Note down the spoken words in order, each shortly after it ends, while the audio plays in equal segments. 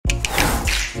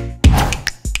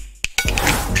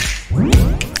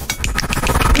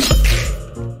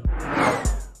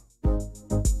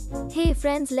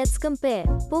Friends, let's compare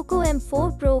POCO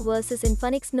M4 Pro versus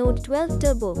Infinix Note 12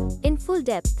 Turbo in full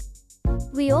depth.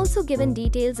 We also given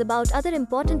details about other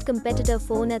important competitor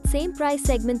phone at same price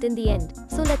segment in the end,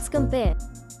 so let's compare.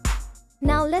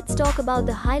 Now let's talk about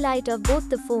the highlight of both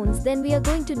the phones, then we are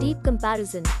going to deep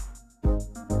comparison.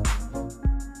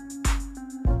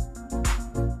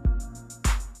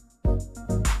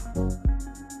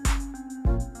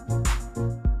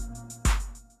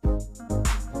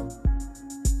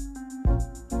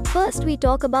 First we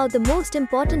talk about the most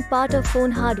important part of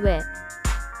phone hardware.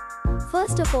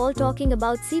 First of all, talking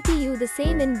about CPU, the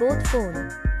same in both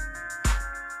phones.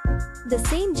 The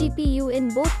same GPU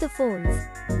in both the phones,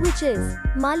 which is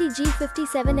Mali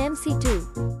G57MC2.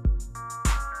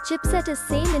 Chipset is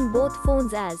same in both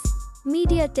phones as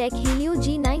MediaTek Helio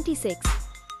G96.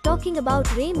 Talking about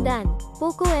RAM, then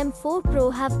POCO M4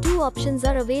 Pro have two options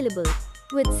are available,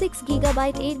 with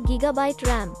 6GB 8GB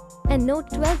RAM, and Note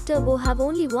 12 Turbo have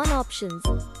only one options,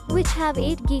 which have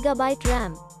 8GB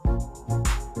RAM.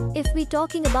 If we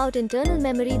talking about internal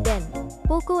memory, then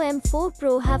POCO M4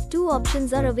 Pro have two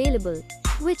options are available,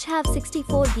 which have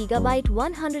 64GB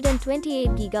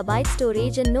 128GB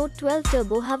storage, and Note 12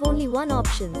 Turbo have only one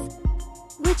options,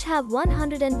 which have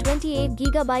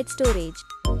 128GB storage.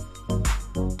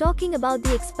 Talking about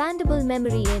the expandable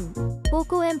memory in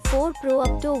POCO M4 Pro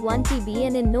up to 1TB,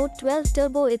 and in Note 12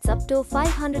 Turbo it's up to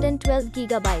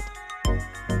 512GB.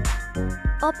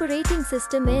 Operating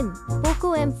system in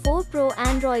POCO M4 Pro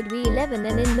Android V11,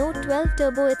 and in Note 12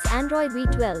 Turbo it's Android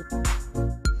V12.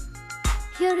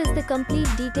 Here is the complete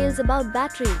details about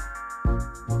battery.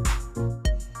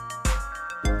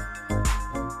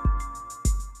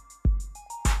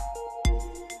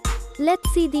 Let's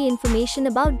see the information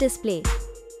about display.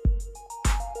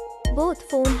 Both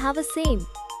phones have a same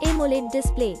AMOLED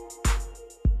display.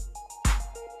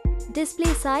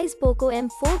 Display size: POCO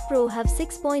M4 Pro have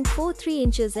 6.43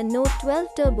 inches and Note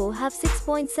 12 Turbo have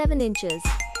 6.7 inches.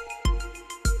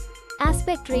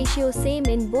 Aspect ratio same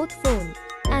in both phones,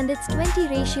 and it's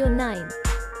 20:9.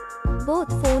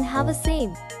 Both phones have a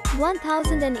same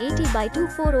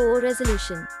 1080x240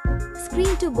 resolution.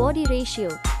 Screen to body ratio: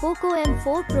 POCO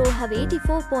M4 Pro have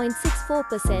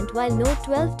 84.64%, while Note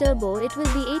 12 Turbo it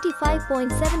will be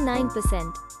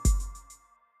 85.79%.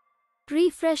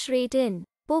 Refresh rate in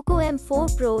POCO M4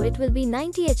 Pro it will be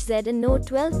 90Hz, and Note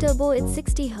 12 Turbo it's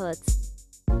 60Hz.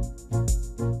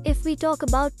 If we talk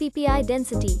about PPI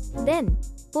density, then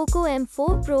POCO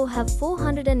M4 Pro have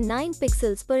 409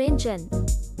 pixels per inch, and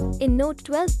in Note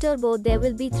 12 Turbo there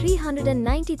will be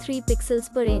 393 pixels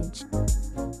per inch.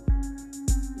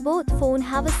 Both phones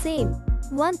have a same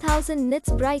 1000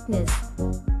 nits brightness.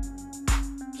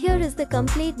 Here is the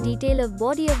complete detail of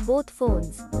body of both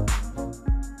phones.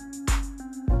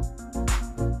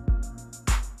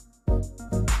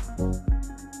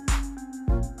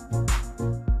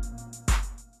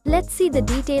 Let's see the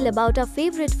detail about our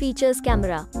favorite features: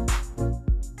 camera.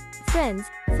 Friends,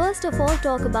 first of all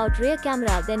talk about rear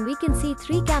camera, then we can see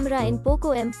 3 camera in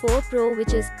POCO M4 Pro,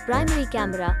 which is primary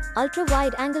camera, ultra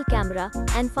wide angle camera,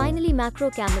 and finally macro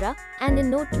camera, and in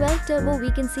Note 12 Turbo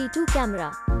we can see 2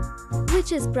 camera,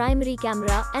 which is primary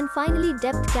camera and finally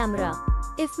depth camera.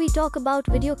 If we talk about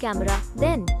video camera,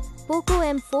 then POCO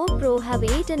M4 Pro have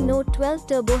 8 and Note 12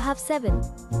 Turbo have 7.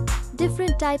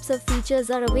 Different types of features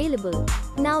are available.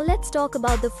 Now let's talk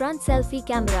about the front selfie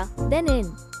camera. Then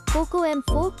in POCO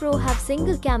M4 Pro have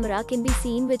single camera can be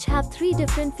seen, which have 3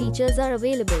 different features are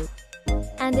available.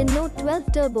 And in Note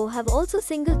 12 Turbo have also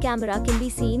single camera can be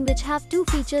seen, which have 2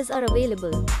 features are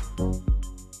available.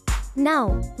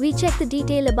 Now, we check the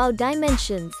detail about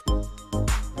dimensions.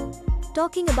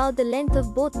 Talking about the length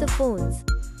of both the phones.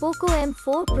 POCO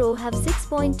M4 Pro have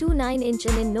 6.29 inch,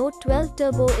 and in Note 12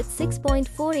 Turbo it's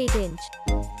 6.48 inch.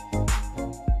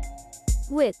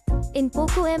 Width: in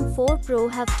POCO M4 Pro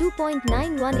have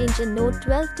 2.91 inch, and Note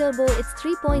 12 Turbo it's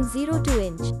 3.02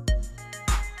 inch.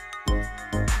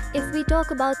 If we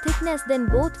talk about thickness, then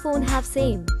both phones have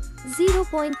same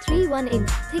 0.31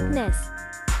 inch thickness.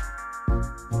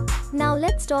 Now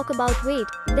let's talk about weight.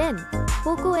 Then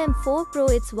POCO M4 Pro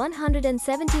it's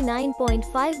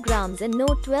 179.5 grams, and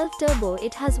Note 12 Turbo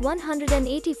it has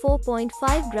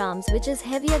 184.5 grams, which is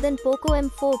heavier than POCO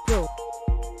M4 Pro.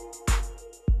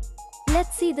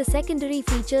 Let's see the secondary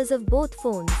features of both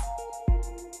phones.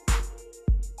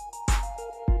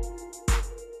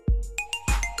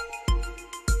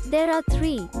 There are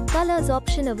 3 colors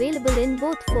option available in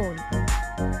both phones.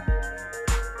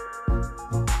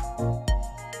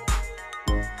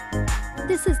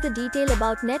 This is the detail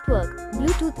about network,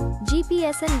 Bluetooth,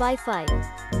 GPS and Wi-Fi.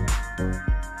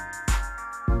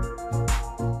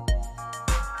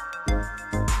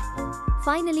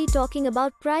 Finally talking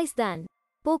about price then.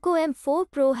 POCO M4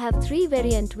 Pro have 3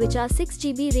 variant which are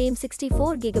 6GB RAM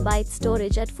 64GB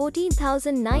storage at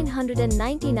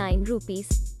 14,999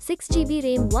 rupees, 6GB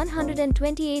RAM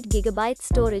 128GB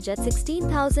storage at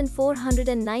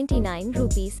 16,499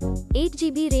 rupees,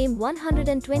 8GB RAM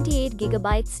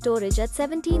 128GB storage at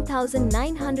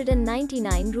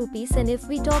 17,999 rupees, and if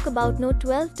we talk about Note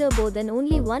 12 Turbo then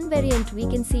only one variant we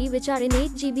can see which are in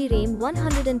 8GB RAM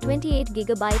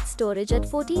 128GB storage at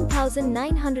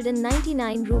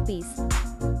 14,999 rupees.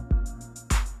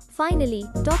 Finally,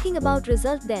 talking about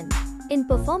result then. In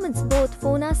performance both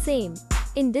phone are same.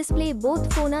 In display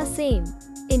both phone are same.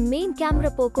 In main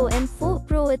camera POCO M4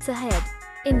 Pro it's ahead.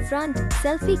 In front,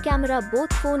 selfie camera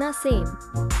both phone are same.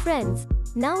 Friends,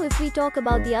 now if we talk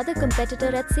about the other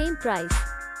competitor at same price.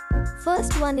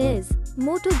 First one is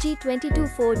Moto G22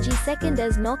 4G, second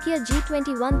is Nokia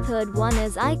G21, third one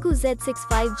is iQOO Z6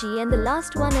 5G, and the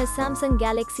last one is Samsung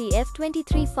Galaxy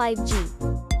F23 5G.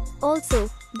 Also,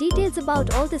 details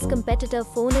about all this competitor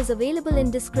phone is available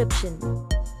in description.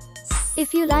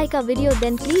 If you like our video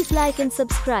then please like and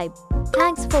subscribe.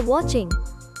 Thanks for watching.